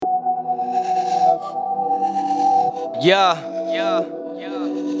Yeah.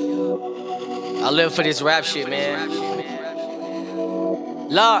 I live for this rap shit, man.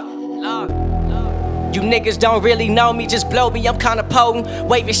 Look. You niggas don't really know me, just blow me, I'm kinda potent.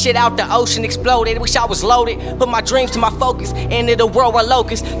 Waving shit out the ocean, exploded. Wish I was loaded. Put my dreams to my focus. Into the world where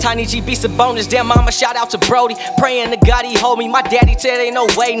locusts. Tiny G beats a bonus. Damn mama, shout out to Brody. Praying to God he hold me. My daddy said ain't no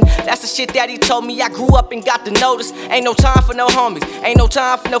waiting. That's the shit that he told me. I grew up and got the notice. Ain't no time for no homies. Ain't no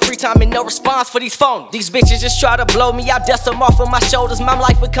time for no free time and no response for these phonies. These bitches just try to blow me. I dust them off of my shoulders. My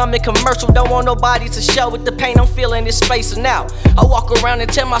life becoming commercial. Don't want nobody to show it. The pain I'm feeling is spacing out. I walk around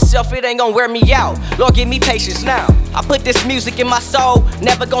and tell myself it ain't gonna wear me out. Lord, give me patience now. I put this music in my soul.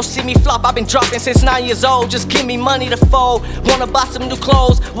 Never gonna see me flop. I've been dropping since 9 years old. Just give me money to fold. Wanna buy some new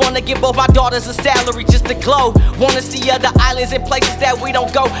clothes. Wanna give both my daughters a salary just to glow. Wanna see other islands and places that we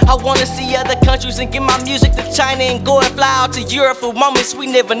don't go. I wanna see other countries and give my music to China and go and fly out to Europe for moments we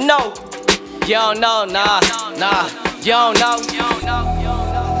never know. You don't know, nah. You don't know.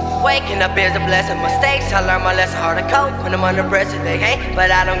 Waking up is a blessing, mistakes, I learn my lesson, hard to cope. When I'm under pressure, they hate, but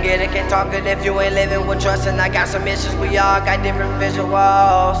I don't get it, can't talk it if you ain't living with trust. And I got some issues, we all got different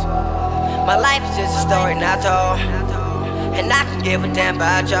visuals. My life is just a story not told, and I can give a damn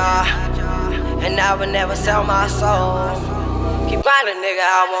about y'all. And I would never sell my soul. Keep grinding, nigga,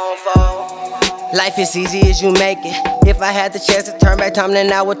 I won't fold. Life is easy as you make it. If I had the chance to turn back time, then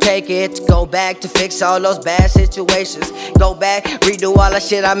I would take it. Go back to fix all those bad situations. Go back, redo all the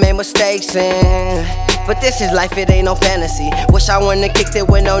shit I made mistakes in. But this is life, it ain't no fantasy. Wish I wouldn't have kicked it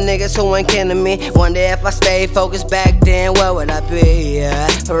with no niggas who ain't kidding me. Wonder if I stayed focused back then, where would I be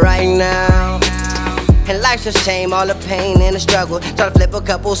right now? And life's a shame, all the pain and the struggle. Try to flip a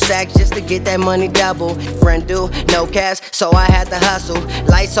couple sacks just to get that money double. Friend do, no cash, so I had to hustle.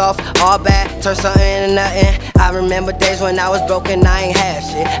 Lights off, all bad, turn something into nothing. I remember days when I was broken, I ain't had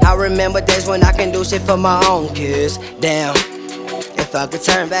shit. I remember days when I can do shit for my own kids. Damn, if I could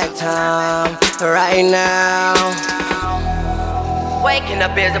turn back time right now. Waking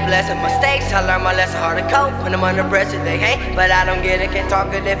up is a blessing, mistakes, I learn my lesson, hard to cope. When I'm under pressure, they hate, but I don't get it, can't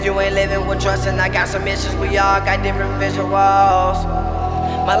talk it if you ain't living with trust. And I got some issues, we all got different visuals.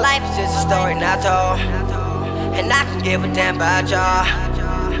 My life is just a story not told, and I can give a damn about y'all.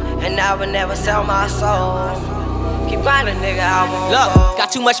 And I would never sell my soul. Keep grinding, nigga, I won't Look, got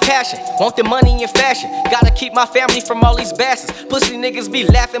too much passion, want the money and fashion. Gotta keep my family from all these bastards. Pussy niggas be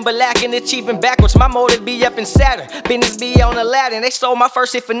laughing but lacking, achieving backwards. My motive be up in Saturn, business be on the ladder. They stole my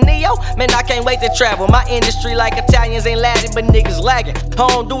first hit for Neo, man I can't wait to travel. My industry like Italians ain't Latin but niggas lagging. I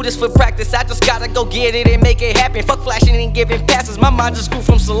don't do this for practice, I just gotta go get it and make it happen. Fuck flashing and giving passes, my mind just grew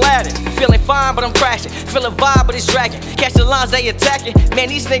from Saladin. Feeling fine but I'm crashing, feeling vibe but it's dragging. Catch the lines they attacking, man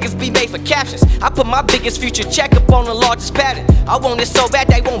these niggas be made for captions. I put my biggest future check up on the largest pattern. I want it so bad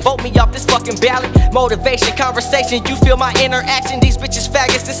they won't vote me off this fucking ballot. Motivation, conversation, you feel my interaction. These bitches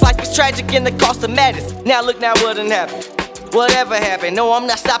faggots, this life is tragic and the cost of madness. Now look now what done happened. Whatever happened, no I'm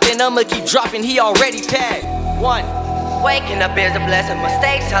not stopping, I'ma keep dropping, he already tagged. One. Waking up is a blessing,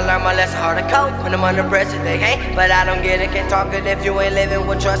 mistakes, I learn my lesson, hard to cope. When I'm under pressure, they hate, but I don't get it, can't talk it if you ain't living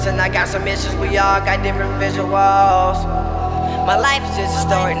with trust. And I got some issues, we all got different visuals. My life is just a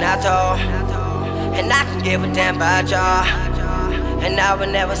story not told, and I can give a damn about y'all. And I would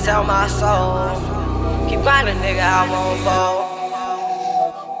never sell my soul. Keep grinding, nigga, I won't fold.